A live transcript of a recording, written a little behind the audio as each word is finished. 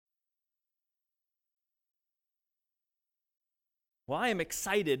Well, I am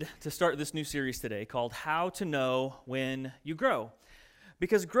excited to start this new series today called How to Know When You Grow.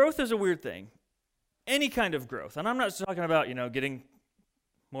 Because growth is a weird thing. Any kind of growth. And I'm not just talking about, getting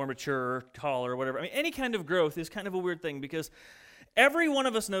more mature, taller, or whatever. I mean, any kind of growth is kind of a weird thing because every one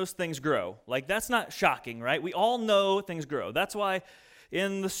of us knows things grow. Like, that's not shocking, right? We all know things grow. That's why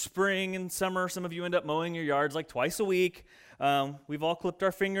in the spring and summer, some of you end up mowing your yards like twice a week. We've all clipped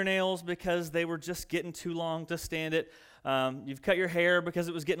our fingernails because they were just getting too long to stand it. You've cut your hair because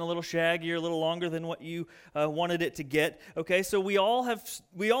it was getting a little shaggy or a little longer than what you wanted it to get. Okay, so we all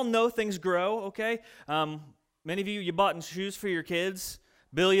know things grow. Okay, many of you bought shoes for your kids,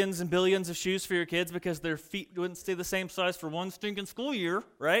 billions and billions of shoes for your kids because their feet wouldn't stay the same size for one stinking school year,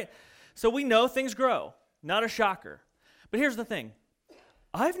 right? So we know things grow. Not a shocker. But here's the thing: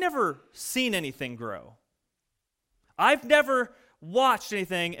 I've never seen anything grow. I've never watched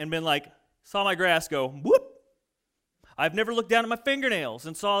anything and been like, saw my grass go whoop. I've never looked down at my fingernails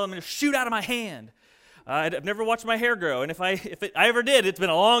and saw them shoot out of my hand. I've never watched my hair grow, and if I ever did, it's been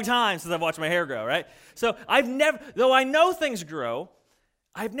a long time since I've watched my hair grow, right? So though I know things grow,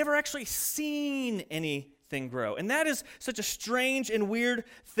 I've never actually seen anything grow. And that is such a strange and weird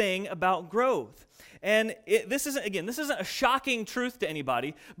thing about growth. And this isn't a shocking truth to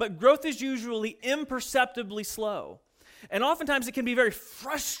anybody, but growth is usually imperceptibly slow. And oftentimes it can be very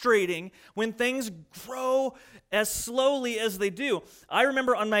frustrating when things grow as slowly as they do. I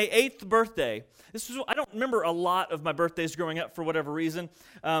remember on my 8th birthday, I don't remember a lot of my birthdays growing up for whatever reason,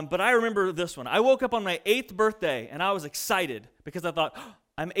 but I remember this one. I woke up on my 8th birthday and I was excited because I thought,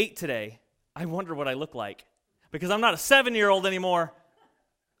 I'm 8 today. I wonder what I look like. Because I'm not a 7-year-old anymore,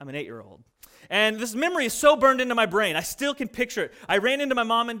 I'm an 8-year-old. And this memory is so burned into my brain, I still can picture it. I ran into my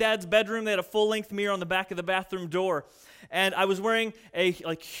mom and dad's bedroom. They had a full-length mirror on the back of the bathroom door. And I was wearing a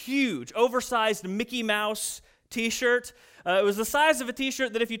huge, oversized Mickey Mouse t-shirt. It was the size of a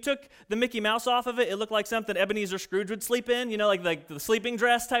t-shirt that if you took the Mickey Mouse off of it, it looked like something Ebenezer Scrooge would sleep in, like the sleeping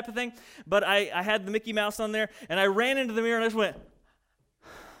dress type of thing. But I had the Mickey Mouse on there, and I ran into the mirror and I just went,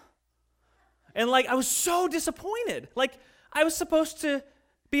 and I was so disappointed. I was supposed to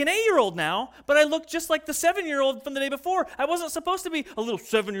be an 8-year-old now, but I looked just like the 7-year-old from the day before. I wasn't supposed to be a little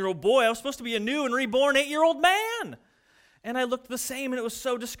 7-year-old boy. I was supposed to be a new and reborn 8-year-old man. And I looked the same, and it was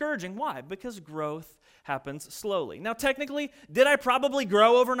so discouraging. Why? Because growth happens slowly. Now, technically, did I probably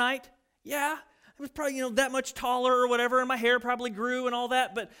grow overnight? Yeah. I was probably, that much taller or whatever, and my hair probably grew and all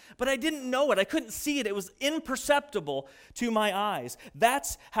that, but I didn't know it. I couldn't see it. It was imperceptible to my eyes.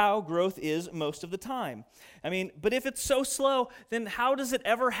 That's how growth is most of the time. But if it's so slow, then how does it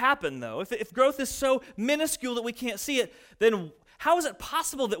ever happen, though? If growth is so minuscule that we can't see it, then how is it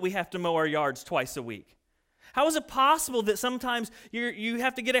possible that we have to mow our yards twice a week? How is it possible that sometimes you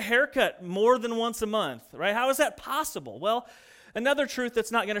have to get a haircut more than once a month, right? How is that possible? Well, another truth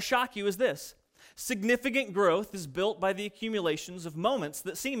that's not going to shock you is this. Significant growth is built by the accumulations of moments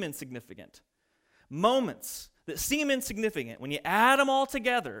that seem insignificant. Moments that seem insignificant, when you add them all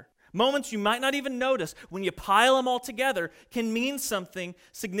together, moments you might not even notice, when you pile them all together, can mean something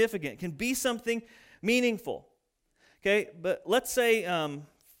significant, can be something meaningful. Okay, but let's say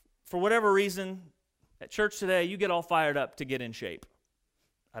for whatever reason, at church today, you get all fired up to get in shape.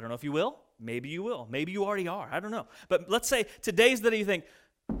 I don't know if you will. Maybe you will. Maybe you already are. I don't know. But let's say today's the day you think,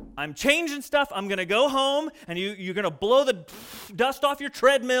 I'm changing stuff. I'm going to go home, and you're going to blow the dust off your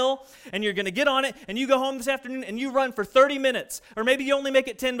treadmill, and you're going to get on it, and you go home this afternoon, and you run for 30 minutes. Or maybe you only make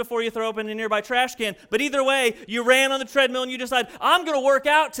it 10 before you throw open a nearby trash can. But either way, you ran on the treadmill, and you decide, I'm going to work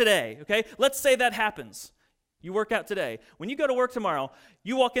out today. Okay? Let's say that happens. You work out today. When you go to work tomorrow,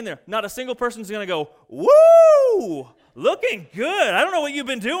 you walk in there. Not a single person's going to go, woo, looking good. I don't know what you've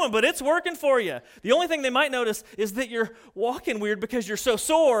been doing, but it's working for you. The only thing they might notice is that you're walking weird because you're so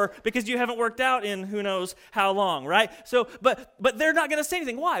sore because you haven't worked out in who knows how long, right? So, but they're not going to say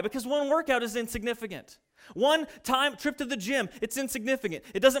anything. Why? Because one workout is insignificant. One time trip to the gym, it's insignificant.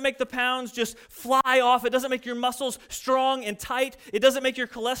 It doesn't make the pounds just fly off. It doesn't make your muscles strong and tight. It doesn't make your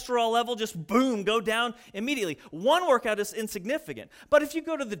cholesterol level just boom, go down immediately. One workout is insignificant. But if you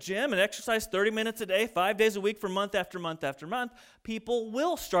go to the gym and exercise 30 minutes a day, 5 days a week for month after month after month, people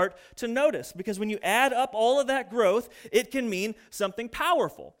will start to notice, because when you add up all of that growth, it can mean something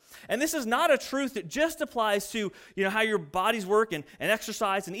powerful. And this is not a truth that just applies to how your bodies work and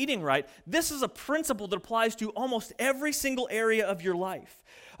exercise and eating right. This is a principle that applies to almost every single area of your life.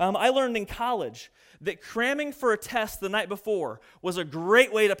 I learned in college that cramming for a test the night before was a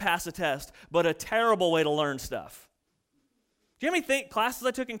great way to pass a test, but a terrible way to learn stuff. Do you have any classes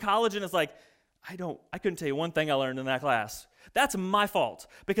I took in college and it's like, I couldn't tell you one thing I learned in that class. That's my fault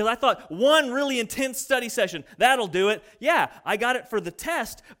because I thought one really intense study session, that'll do it. Yeah, I got it for the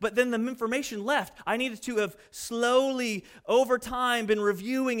test, but then the information left. I needed to have slowly, over time, been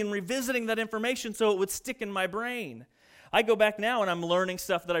reviewing and revisiting that information so it would stick in my brain. I go back now and I'm learning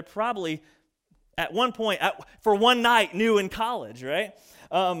stuff that I probably, at one point, for one night, knew in college, right?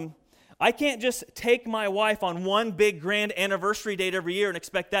 I can't just take my wife on one big grand anniversary date every year and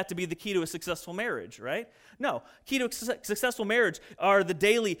expect that to be the key to a successful marriage, right? No, key to a successful marriage are the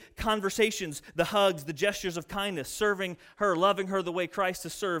daily conversations, the hugs, the gestures of kindness, serving her, loving her the way Christ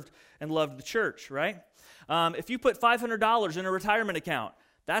has served and loved the church, right? If you put $500 in a retirement account,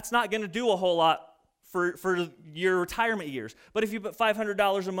 that's not going to do a whole lot for your retirement years. But if you put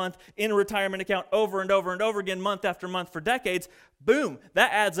 $500 a month in a retirement account over and over and over again, month after month for decades, boom,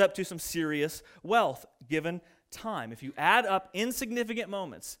 that adds up to some serious wealth given time. If you add up insignificant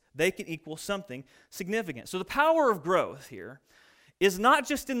moments, they can equal something significant. So the power of growth here is not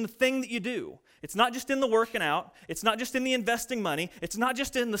just in the thing that you do. It's not just in the working out. It's not just in the investing money. It's not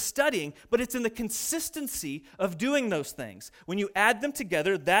just in the studying, but it's in the consistency of doing those things. When you add them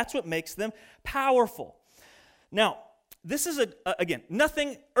together, that's what makes them powerful. Now, this is, again,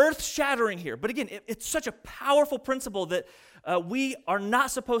 nothing earth-shattering here, but again, it's such a powerful principle that we are not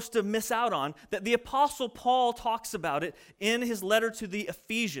supposed to miss out on, that the Apostle Paul talks about it in his letter to the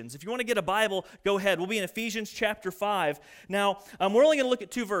Ephesians. If you want to get a Bible, go ahead. We'll be in Ephesians chapter 5. Now, we're only going to look at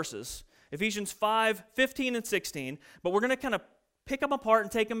two verses, Ephesians 5, 15 and 16, but we're going to kind of pick them apart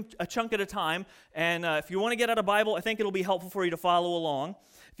and take them a chunk at a time. And if you want to get out a Bible, I think it'll be helpful for you to follow along.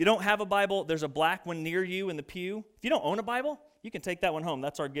 If you don't have a Bible, there's a black one near you in the pew. If you don't own a Bible, you can take that one home.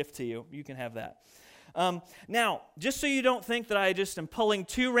 That's our gift to you. You can have that. Now, just so you don't think that I just am pulling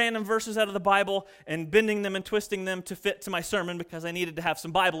two random verses out of the Bible and bending them and twisting them to fit to my sermon because I needed to have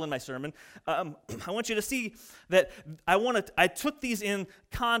some Bible in my sermon, I want you to see that I took these in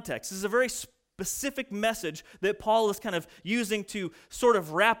context. This is a very specific message that Paul is kind of using to sort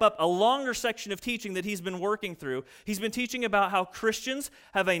of wrap up a longer section of teaching that he's been working through. He's been teaching about how Christians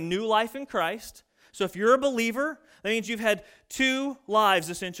have a new life in Christ. So if you're a believer, that means you've had two lives,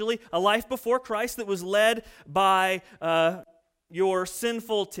 essentially. A life before Christ that was led by your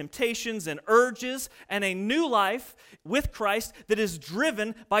sinful temptations and urges, and a new life with Christ that is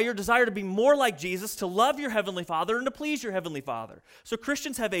driven by your desire to be more like Jesus, to love your Heavenly Father, and to please your Heavenly Father. So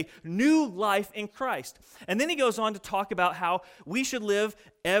Christians have a new life in Christ. And then he goes on to talk about how we should live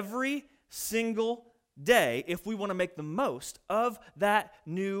every single day if we want to make the most of that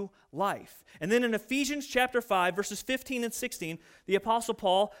new life. And then in Ephesians chapter 5, verses 15 and 16, the Apostle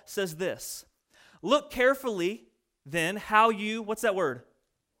Paul says this: look carefully then how you, what's that word?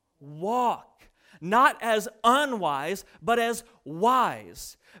 Walk, not as unwise, but as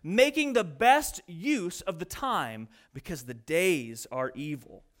wise, making the best use of the time because the days are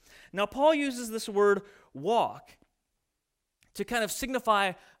evil. Now, Paul uses this word walk to kind of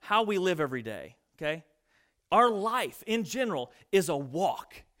signify how we live every day, okay? Our life in general is a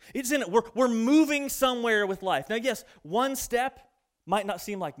walk. It's in it. We're moving somewhere with life. Now, yes, one step might not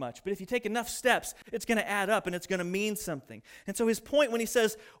seem like much, but if you take enough steps, it's going to add up and it's going to mean something. And so his point when he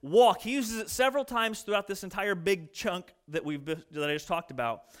says walk, he uses it several times throughout this entire big chunk that I just talked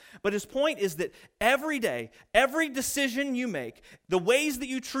about. But his point is that every day, every decision you make, the ways that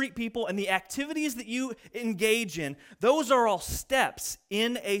you treat people and the activities that you engage in, those are all steps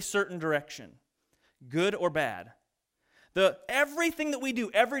in a certain direction, good or bad. Everything that we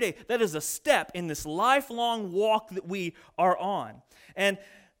do every day, that is a step in this lifelong walk that we are on. And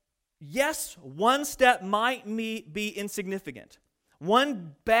yes, one step might be insignificant.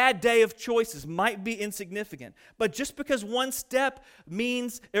 One bad day of choices might be insignificant. But just because one step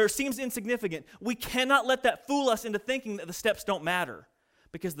means or seems insignificant, we cannot let that fool us into thinking that the steps don't matter,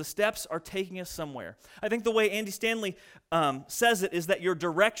 because the steps are taking us somewhere. I think the way Andy Stanley says it is that your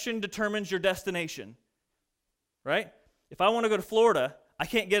direction determines your destination, right? If I want to go to Florida, I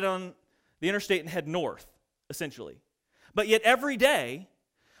can't get on the interstate and head north, essentially. But yet every day,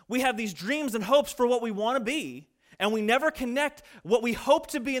 we have these dreams and hopes for what we want to be, and we never connect what we hope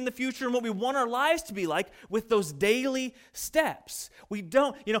to be in the future and what we want our lives to be like with those daily steps. We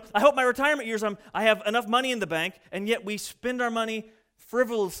don't, I hope my retirement years, I have enough money in the bank, and yet we spend our money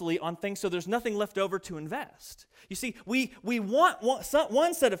frivolously on things so there's nothing left over to invest. You see, we want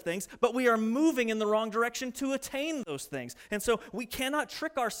one set of things, but we are moving in the wrong direction to attain those things. And so we cannot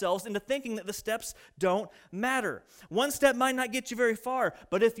trick ourselves into thinking that the steps don't matter. One step might not get you very far,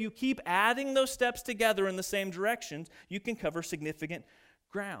 but if you keep adding those steps together in the same directions, you can cover significant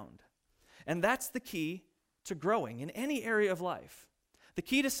ground. And that's the key to growing in any area of life. The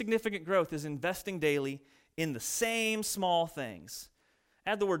key to significant growth is investing daily in the same small things.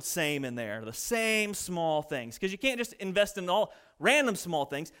 Add the word same in there, the same small things, because you can't just invest in all random small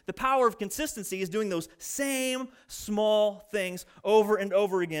things. The power of consistency is doing those same small things over and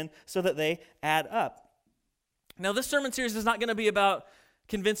over again so that they add up. Now, this sermon series is not going to be about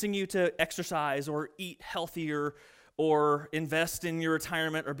convincing you to exercise or eat healthier or invest in your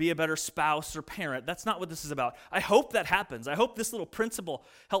retirement or be a better spouse or parent. That's not what this is about. I hope that happens. I hope this little principle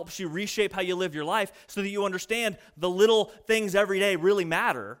helps you reshape how you live your life so that you understand the little things every day really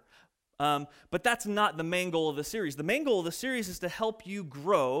matter. But that's not the main goal of the series. The main goal of the series is to help you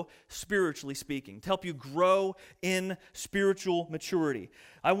grow, spiritually speaking, to help you grow in spiritual maturity.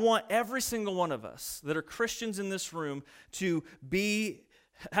 I want every single one of us that are Christians in this room to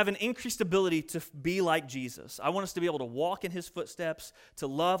have an increased ability to be like Jesus. I want us to be able to walk in his footsteps, to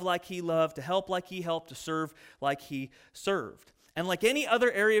love like he loved, to help like he helped, to serve like he served. And like any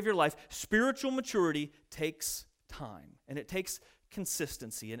other area of your life, spiritual maturity takes time, and it takes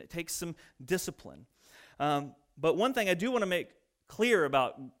consistency, and it takes some discipline. But one thing I do want to make clear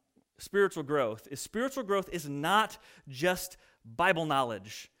about spiritual growth is not just Bible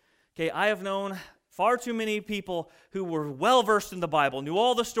knowledge. Okay, I have known far too many people who were well-versed in the Bible, knew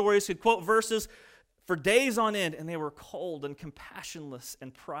all the stories, could quote verses for days on end, and they were cold and compassionless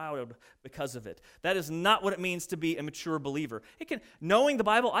and proud because of it. That is not what it means to be a mature believer. Knowing the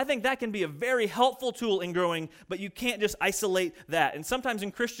Bible, I think that can be a very helpful tool in growing, but you can't just isolate that. And sometimes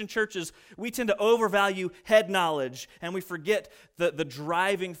in Christian churches, we tend to overvalue head knowledge, and we forget the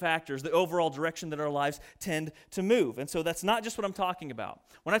driving factors, the overall direction that our lives tend to move. And so that's not just what I'm talking about.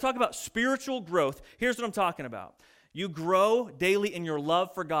 When I talk about spiritual growth, here's what I'm talking about. You grow daily in your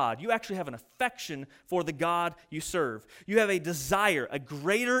love for God. You actually have an affection for the God you serve. You have a desire, a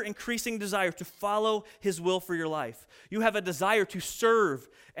greater increasing desire to follow his will for your life. You have a desire to serve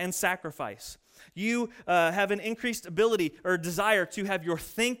and sacrifice. You have an increased ability or desire to have your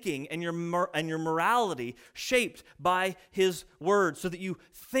thinking and your morality shaped by his word so that you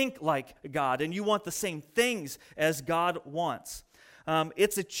think like God and you want the same things as God wants.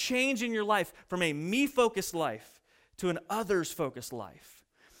 It's a change in your life from a me-focused life to an others-focused life.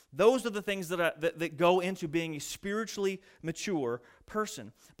 Those are the things that go into being a spiritually mature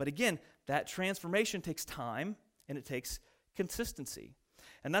person. But again, that transformation takes time and it takes consistency.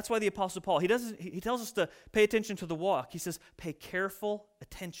 And that's why the Apostle Paul, he tells us to pay attention to the walk. He says, pay careful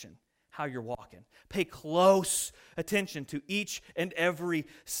attention how you're walking. Pay close attention to each and every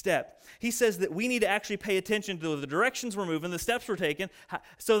step. He says that we need to actually pay attention to the directions we're moving, the steps we're taking,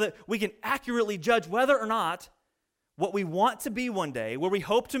 so that we can accurately judge whether or not what we want to be one day, where we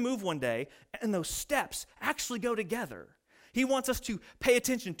hope to move one day, and those steps actually go together. He wants us to pay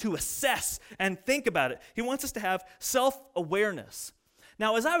attention, to assess, and think about it. He wants us to have self-awareness.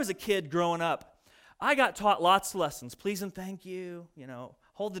 Now, as I was a kid growing up, I got taught lots of lessons. Please and thank you,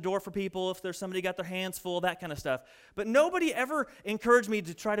 hold the door for people if there's somebody got their hands full, that kind of stuff. But nobody ever encouraged me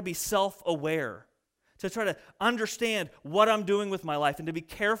to try to be self-aware, to try to understand what I'm doing with my life and to be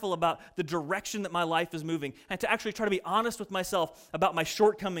careful about the direction that my life is moving and to actually try to be honest with myself about my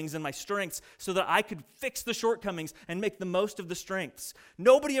shortcomings and my strengths so that I could fix the shortcomings and make the most of the strengths.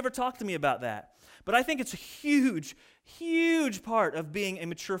 Nobody ever talked to me about that. But I think it's a huge, huge part of being a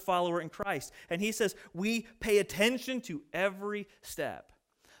mature follower in Christ. And he says we pay attention to every step.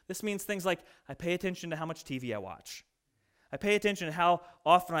 This means things like I pay attention to how much TV I watch. I pay attention to how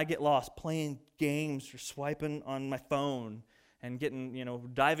often I get lost playing games or swiping on my phone and getting,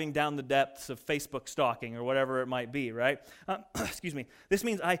 diving down the depths of Facebook stalking or whatever it might be, right? Excuse me. This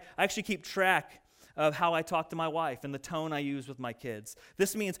means I actually keep track of how I talk to my wife and the tone I use with my kids.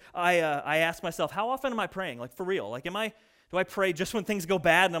 This means I ask myself, how often am I praying? Like, for real? Like, do I pray just when things go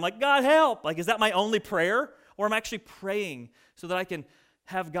bad and I'm like, God, help? Like, is that my only prayer? Or am I actually praying so that I can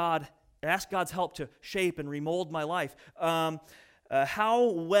ask God's help to shape and remold my life?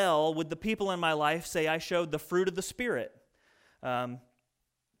 How well would the people in my life say I showed the fruit of the Spirit?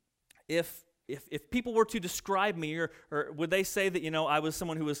 If people were to describe me, or would they say that, I was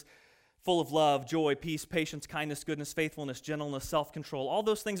someone who was full of love, joy, peace, patience, kindness, goodness, faithfulness, gentleness, self-control, all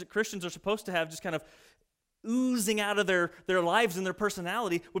those things that Christians are supposed to have just kind of oozing out of their lives and their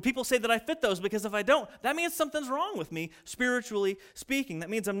personality? Would people say that I fit those? Because if I don't, that means something's wrong with me, spiritually speaking. That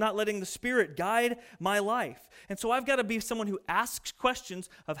means I'm not letting the Spirit guide my life. And so I've got to be someone who asks questions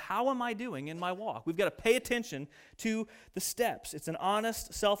of how am I doing in my walk? We've got to pay attention to the steps. It's an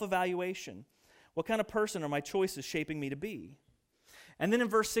honest self-evaluation. What kind of person are my choices shaping me to be? And then in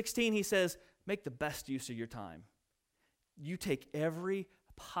verse 16, he says, make the best use of your time. You take every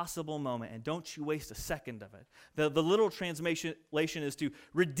possible moment, and don't you waste a second of it. The literal translation is to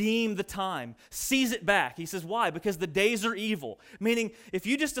redeem the time, seize it back. He says, why? Because the days are evil. Meaning, if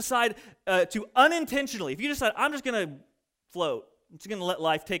you just decide to unintentionally, if you decide, I'm just going to float, I'm just going to let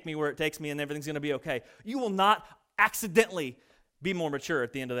life take me where it takes me and everything's going to be okay, you will not accidentally be more mature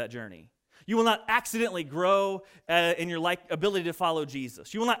at the end of that journey. You will not accidentally grow in your ability to follow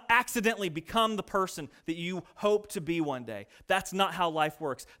Jesus. You will not accidentally become the person that you hope to be one day. That's not how life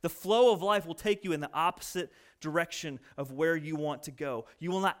works. The flow of life will take you in the opposite direction of where you want to go.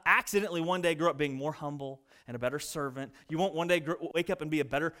 You will not accidentally one day grow up being more humble and a better servant. You won't one day wake up and be a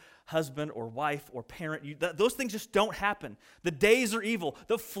better husband or wife or parent. Those things just don't happen. The days are evil.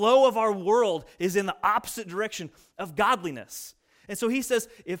 The flow of our world is in the opposite direction of godliness. And so he says,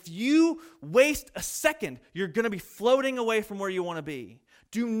 if you waste a second, you're going to be floating away from where you want to be.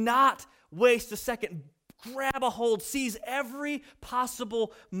 Do not waste a second. Grab a hold. Seize every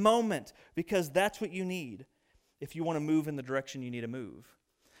possible moment, because that's what you need if you want to move in the direction you need to move.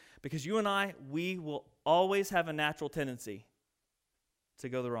 Because you and I, we will always have a natural tendency to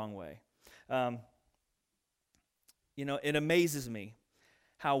go the wrong way. It amazes me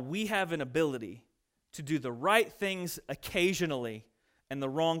how we have an ability to do the right things occasionally and the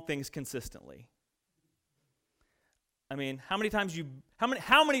wrong things consistently. I mean, how many times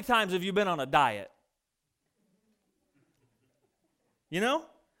have you been on a diet? You know?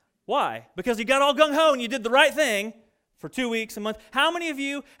 Why? Because you got all gung-ho and you did the right thing for 2 weeks, a month. How many of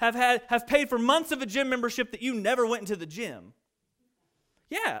you have paid for months of a gym membership that you never went into the gym?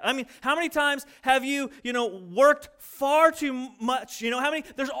 Yeah, I mean, how many times have you, worked far too much?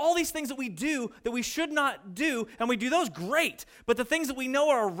 There's all these things that we do that we should not do, and we do those great. But the things that we know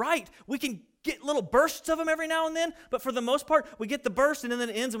are right, we can get little bursts of them every now and then, but for the most part, we get the burst and then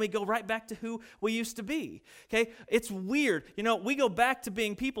it ends and we go right back to who we used to be, okay? It's weird. We go back to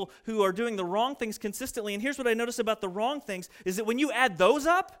being people who are doing the wrong things consistently, and here's what I notice about the wrong things, is that when you add those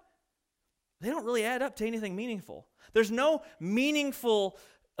up, they don't really add up to anything meaningful. There's no meaningful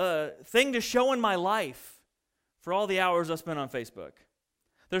thing to show in my life for all the hours I spent on Facebook.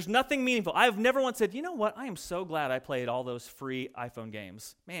 There's nothing meaningful. I have never once said, you know what, I am so glad I played all those free iPhone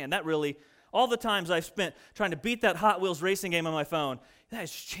games. Man, all the times I've spent trying to beat that Hot Wheels racing game on my phone, that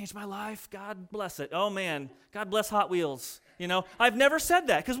has changed my life. God bless it. Oh man, God bless Hot Wheels. I've never said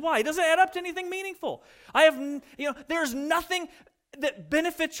that, because why? It doesn't add up to anything meaningful. There's nothing that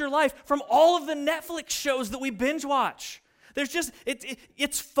benefits your life from all of the Netflix shows that we binge watch. There's just,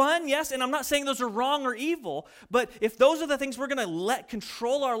 it's fun, yes, and I'm not saying those are wrong or evil, but if those are the things we're going to let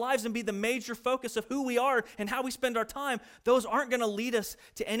control our lives and be the major focus of who we are and how we spend our time, those aren't going to lead us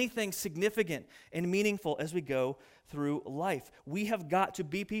to anything significant and meaningful as we go through life. We have got to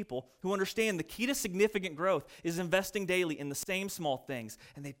be people who understand the key to significant growth is investing daily in the same small things,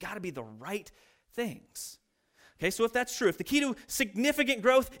 and they've got to be the right things. Okay, so if that's true, if the key to significant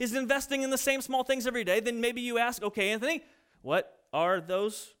growth is investing in the same small things every day, then maybe you ask, okay, Anthony, what are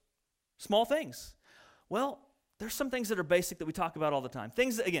those small things? Well, there's some things that are basic that we talk about all the time.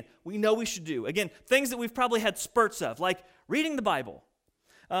 Things that, again, we know we should do. Again, things that we've probably had spurts of, like reading the Bible.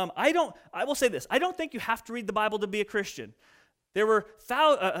 I will say this, I don't think you have to read the Bible to be a Christian. There were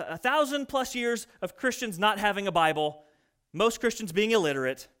 1,000+ years of Christians not having a Bible, most Christians being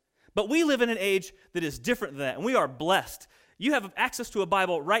illiterate. But we live in an age that is different than that, and we are blessed. You have access to a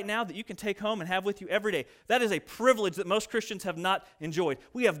Bible right now that you can take home and have with you every day. That is a privilege that most Christians have not enjoyed.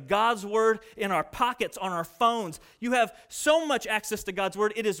 We have God's Word in our pockets, on our phones. You have so much access to God's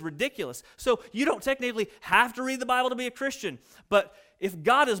Word, it is ridiculous. So you don't technically have to read the Bible to be a Christian, but if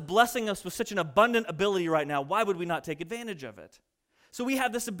God is blessing us with such an abundant ability right now, why would we not take advantage of it? So we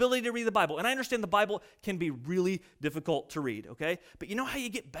have this ability to read the Bible. And I understand the Bible can be really difficult to read, okay? But you know how you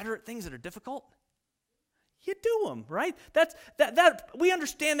get better at things that are difficult? You do them, right? We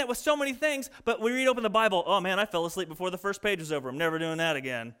understand that with so many things, but we read open the Bible, oh man, I fell asleep before the first page was over. I'm never doing that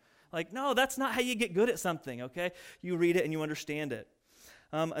again. Like, no, that's not how you get good at something, okay? You read it and you understand it.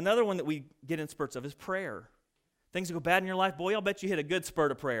 Another one that we get in spurts of is prayer. Things that go bad in your life, boy, I'll bet you hit a good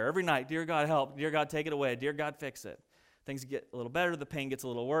spurt of prayer every night. Dear God, help. Dear God, take it away. Dear God, fix it. Things get a little better, the pain gets a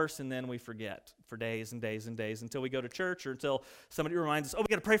little worse, and then we forget for days and days and days until we go to church or until somebody reminds us, oh, we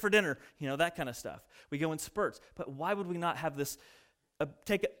got to pray for dinner, that kind of stuff. We go in spurts. But why would we not have this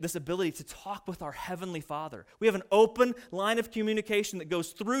ability to talk with our Heavenly Father? We have an open line of communication that goes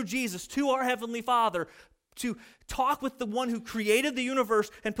through Jesus to our Heavenly Father to talk with the one who created the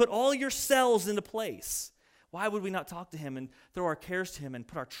universe and put all your cells into place. Why would we not talk to him and throw our cares to him and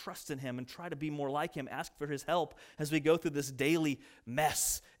put our trust in him and try to be more like him, ask for his help as we go through this daily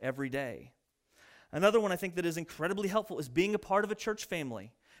mess every day? Another one I think that is incredibly helpful is being a part of a church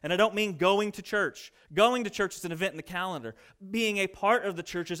family. And I don't mean going to church. Going to church is an event in the calendar. Being a part of the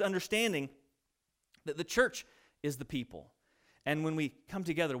church is understanding that the church is the people. And when we come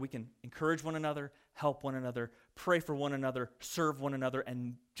together, we can encourage one another, help one another, pray for one another, serve one another,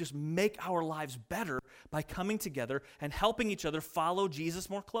 and just make our lives better by coming together and helping each other follow Jesus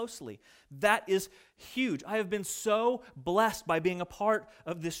more closely. That is huge. I have been so blessed by being a part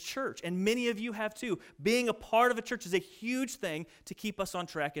of this church, and many of you have too. Being a part of a church is a huge thing to keep us on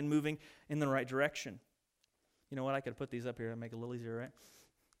track and moving in the right direction. You know what? I could put these up here and make it a little easier, right?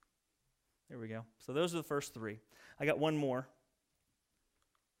 There we go. So those are the first three. I got one more.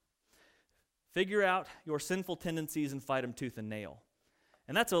 Figure out your sinful tendencies and fight them tooth and nail.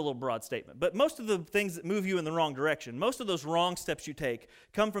 And that's a little broad statement. But most of the things that move you in the wrong direction, most of those wrong steps you take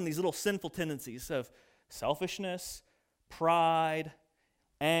come from these little sinful tendencies of selfishness, pride,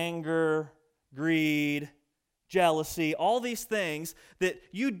 anger, greed, jealousy, all these things that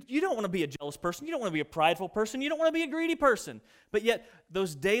you don't want to be a jealous person, you don't want to be a prideful person, you don't want to be a greedy person. But yet,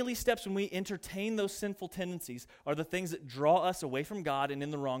 those daily steps when we entertain those sinful tendencies are the things that draw us away from God and in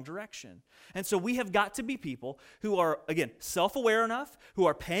the wrong direction. And so we have got to be people who are, again, self-aware enough, who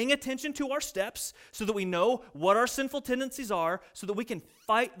are paying attention to our steps so that we know what our sinful tendencies are, so that we can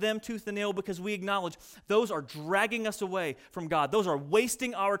fight them tooth and nail because we acknowledge those are dragging us away from God. Those are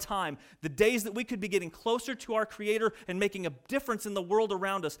wasting our time. The days that we could be getting closer to our Creator and making a difference in the world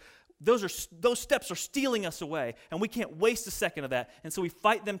around us, those steps are stealing us away, and we can't waste a second of that. And so we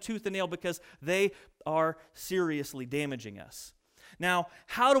fight them tooth and nail because they are seriously damaging us. Now,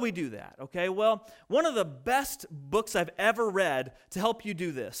 how do we do that? Okay, well, one of the best books I've ever read to help you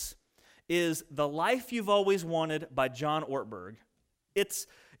do this is The Life You've Always Wanted by John Ortberg. It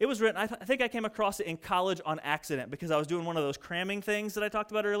was written, I think I came across it in college on accident because I was doing one of those cramming things that I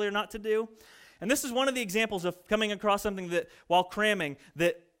talked about earlier not to do. And this is one of the examples of coming across something that, while cramming,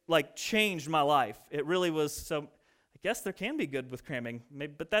 that changed my life. It really was. So I guess there can be good with cramming,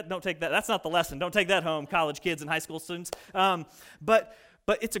 maybe, but don't take that. That's not the lesson. Don't take that home, college kids and high school students. But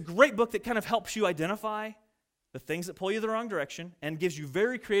it's a great book that kind of helps you identify the things that pull you the wrong direction and gives you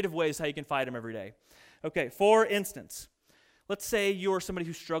very creative ways how you can fight them every day. Okay, for instance, let's say you're somebody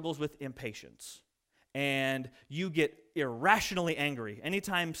who struggles with impatience and you get irrationally angry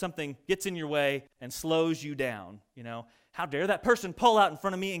anytime something gets in your way and slows you down. How dare that person pull out in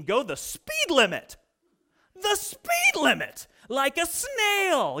front of me and go the speed limit? The speed limit, like a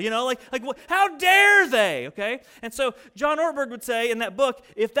snail, how dare they, okay? And so John Ortberg would say in that book,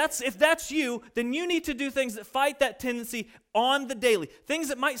 if that's you, then you need to do things that fight that tendency on the daily. Things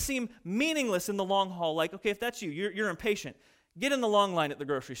that might seem meaningless in the long haul, like, okay, if that's you, you're impatient, get in the long line at the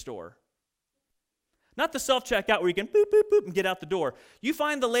grocery store. Not the self-checkout where you can boop, boop, boop, and get out the door. You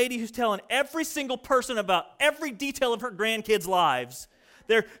find the lady who's telling every single person about every detail of her grandkids' lives.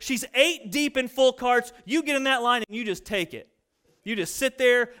 She's 8 deep in full carts. You get in that line and you just take it. You just sit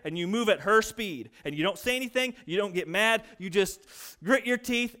there and you move at her speed. And you don't say anything. You don't get mad. You just grit your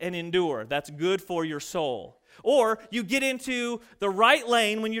teeth and endure. That's good for your soul. Or you get into the right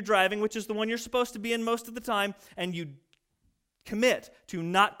lane when you're driving, which is the one you're supposed to be in most of the time, and you commit to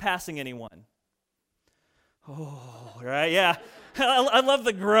not passing anyone. Oh, right, yeah. I love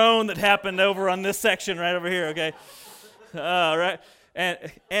the groan that happened over on this section right over here, okay? Right. And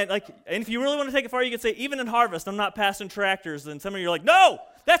if you really want to take it far, you could say, even in harvest, I'm not passing tractors. And some of you are like, no,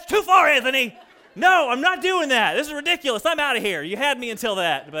 that's too far, Anthony. No, I'm not doing that. This is ridiculous. I'm out of here. You had me until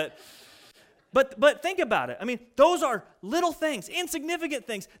that. But think about it. I mean, those are little things, insignificant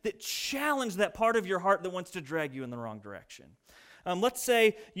things that challenge that part of your heart that wants to drag you in the wrong direction. Let's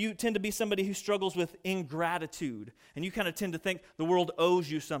say you tend to be somebody who struggles with ingratitude, and you kind of tend to think the world owes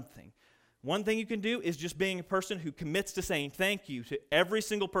you something. One thing you can do is just being a person who commits to saying thank you to every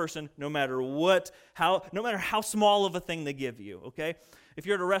single person, no matter how small of a thing they give you, okay? If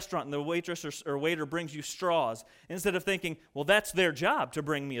you're at a restaurant and the waitress or waiter brings you straws, instead of thinking, well, that's their job to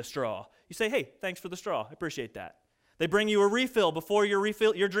bring me a straw, you say, hey, thanks for the straw. I appreciate that. They bring you a refill before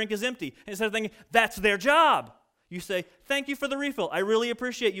your drink is empty. Instead of thinking, that's their job, you say, thank you for the refill. I really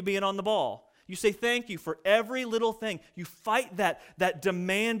appreciate you being on the ball. You say thank you for every little thing. You fight that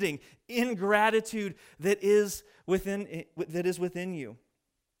demanding ingratitude that is within you.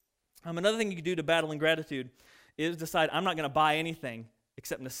 Another thing you can do to battle ingratitude is decide, I'm not going to buy anything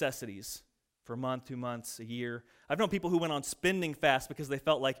except necessities for a month, 2 months, a year. I've known people who went on spending fast because they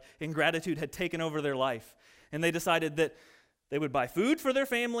felt like ingratitude had taken over their life. And they decided that they would buy food for their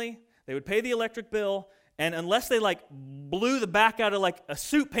family, they would pay the electric bill, and unless they blew the back out of a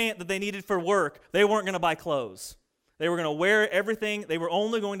suit pant that they needed for work, they weren't going to buy clothes. They were going to wear everything. They were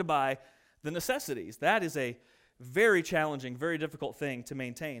only going to buy the necessities. That is a very challenging, very difficult thing to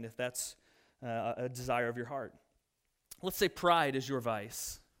maintain if that's a desire of your heart. Let's say pride is your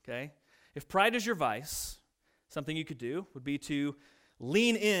vice, okay? If pride is your vice, something you could do would be to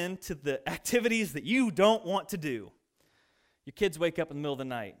lean into the activities that you don't want to do. Your kids wake up in the middle of the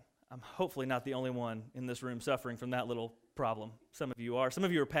night. I'm hopefully not the only one in this room suffering from that little problem. Some of you are. Some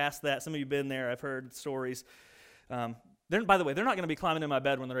of you are past that. Some of you have been there. I've heard stories. By the way, they're not going to be climbing in my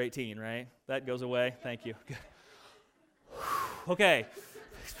bed when they're 18, right? That goes away. Thank you. Okay.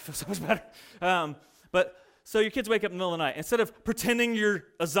 I feel so much better. So your kids wake up in the middle of the night. Instead of pretending you're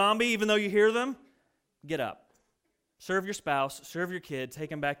a zombie even though you hear them, get up. Serve your spouse, serve your kid,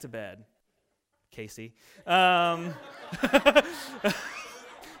 take him back to bed. Casey. I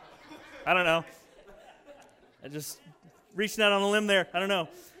don't know. I just reached out on a limb there. I don't know.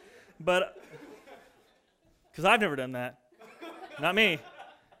 But, because I've never done that. Not me.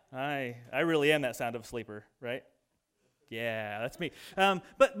 I really am that sound of a sleeper, right? Yeah, that's me.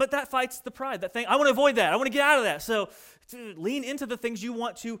 But that fights the pride, that thing. I want to avoid that. I want to get out of that. So lean into the things you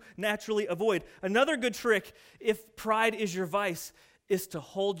want to naturally avoid. Another good trick, if pride is your vice, is to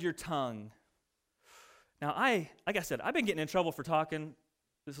hold your tongue. Now, like I said, I've been getting in trouble for talking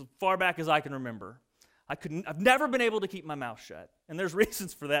as far back as I can remember. I've never been able to keep my mouth shut. And there's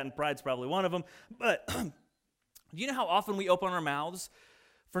reasons for that, and pride's probably one of them. But do you know how often we open our mouths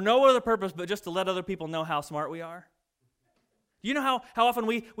for no other purpose but just to let other people know how smart we are? Do you know how often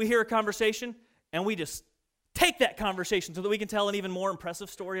we hear a conversation and we just take that conversation so that we can tell an even more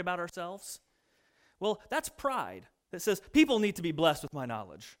impressive story about ourselves? Well, that's pride that says people need to be blessed with my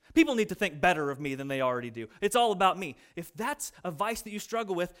knowledge. People need to think better of me than they already do. It's all about me. If that's a vice that you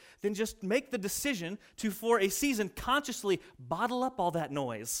struggle with, then just make the decision to, for a season, consciously bottle up all that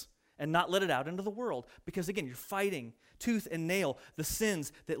noise and not let it out into the world. Because again, you're fighting tooth and nail the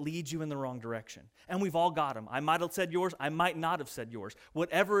sins that lead you in the wrong direction. And we've all got them. I might have said yours. I might not have said yours.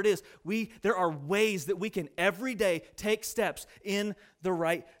 Whatever it is, there are ways that we can every day take steps in the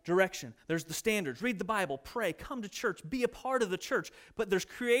right direction. There's the standards. Read the Bible, pray, come to church, be a part of the church. But there's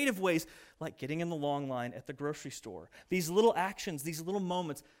creative ways like getting in the long line at the grocery store. These little actions, these little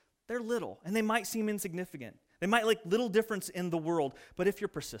moments, they're little and they might seem insignificant. They might make little difference in the world, but if you're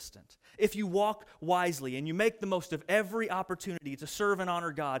persistent, if you walk wisely and you make the most of every opportunity to serve and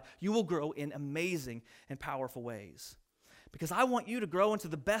honor God, you will grow in amazing and powerful ways. Because I want you to grow into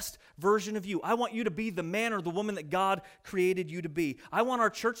the best version of you. I want you to be the man or the woman that God created you to be. I want our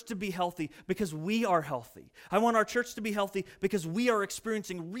church to be healthy because we are healthy. I want our church to be healthy because we are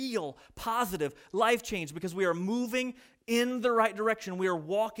experiencing real, positive life change, because we are moving in the right direction. We are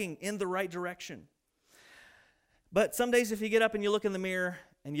walking in the right direction. But some days if you get up and you look in the mirror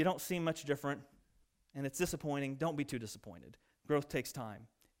and you don't seem much different and it's disappointing, don't be too disappointed. Growth takes time.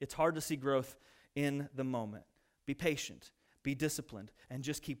 It's hard to see growth in the moment. Be patient, be disciplined, and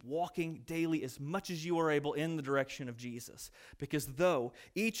just keep walking daily as much as you are able in the direction of Jesus. Because though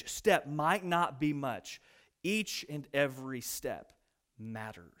each step might not be much, each and every step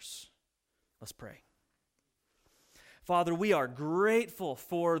matters. Let's pray. Father, we are grateful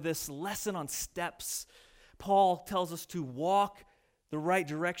for this lesson on steps. Paul tells us to walk the right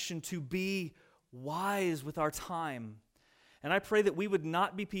direction, to be wise with our time. And I pray that we would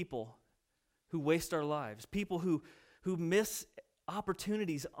not be people who waste our lives, people who miss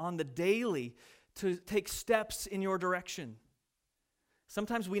opportunities on the daily to take steps in your direction.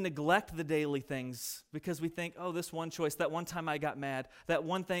 Sometimes we neglect the daily things because we think, oh, this one choice, that one time I got mad, that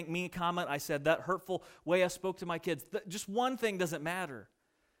one thing, mean comment I said, that hurtful way I spoke to my kids, just one thing doesn't matter.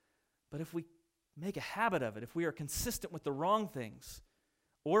 But if we make a habit of it, if we are consistent with the wrong things,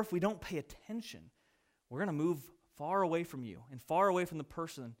 or if we don't pay attention, we're going to move far away from you and far away from the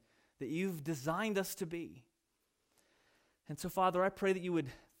person that you've designed us to be. And so, Father, I pray that you would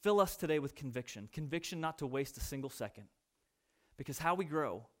fill us today with conviction not to waste a single second. Because how we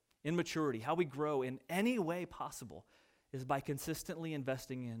grow in maturity, how we grow in any way possible is by consistently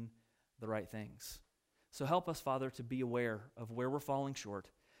investing in the right things. So help us, Father, to be aware of where we're falling short.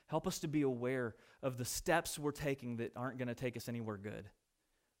 Help us to be aware of the steps we're taking that aren't going to take us anywhere good,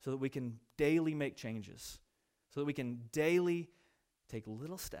 so that we can daily make changes, so that we can daily take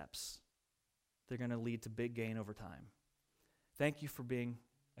little steps that are going to lead to big gain over time. Thank you for being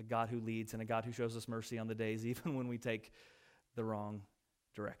a God who leads and a God who shows us mercy on the days even when we take the wrong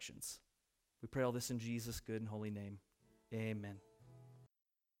directions. We pray all this in Jesus' good and holy name. Amen.